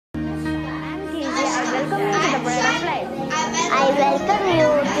welcome you to the bread of life. I welcome you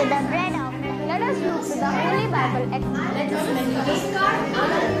to the bread of life. Let us look to the Holy Bible.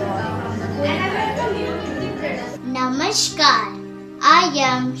 Namaskar. I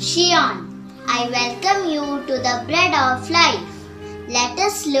am Shion. I welcome you to the bread of life. Let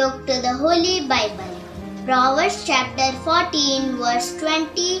us look to the Holy Bible. Proverbs chapter 14 verse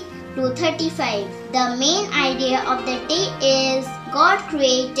 20 to 35. The main idea of the day is God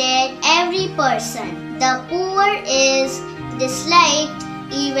created every person. The poor is disliked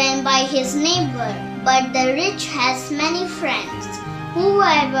even by his neighbor, but the rich has many friends.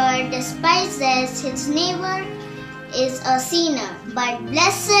 Whoever despises his neighbor is a sinner, but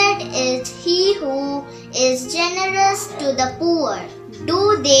blessed is he who is generous to the poor.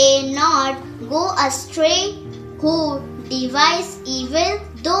 Do they not go astray who devise evil?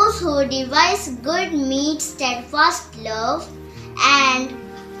 Those who devise good meet steadfast love and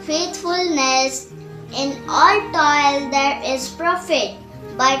faithfulness. In all toil there is profit,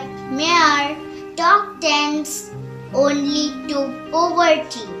 but mere talk tends only to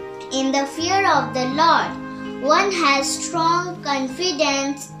poverty. In the fear of the Lord, one has strong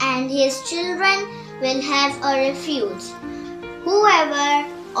confidence, and his children will have a refuge. Whoever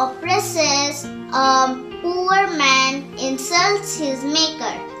oppresses a poor man insults his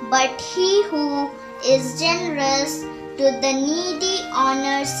maker, but he who is generous to the needy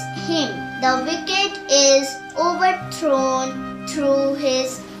honors him. The wicked is overthrown through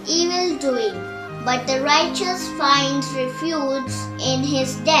his evil doing, but the righteous finds refuge in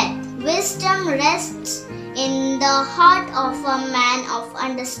his death. Wisdom rests in the heart of a man of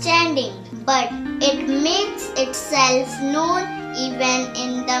understanding, but it makes itself known even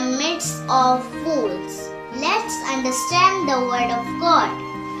in the midst of fools. Let's understand the word of God.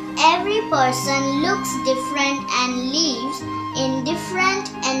 Every person looks different and lives in different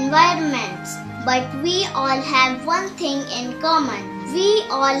environments, but we all have one thing in common. We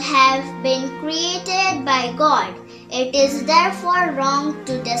all have been created by God. It is therefore wrong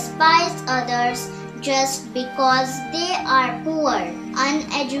to despise others just because they are poor,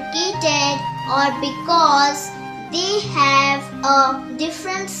 uneducated, or because they have a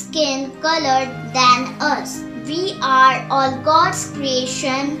different skin color than us. We are all God's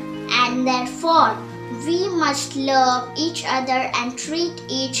creation, and therefore we must love each other and treat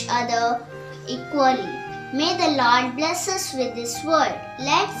each other equally. May the Lord bless us with this word.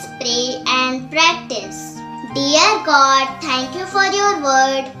 Let's pray and practice. Dear God, thank you for your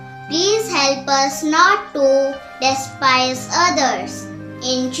word. Please help us not to despise others.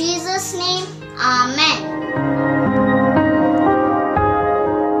 In Jesus' name, Amen.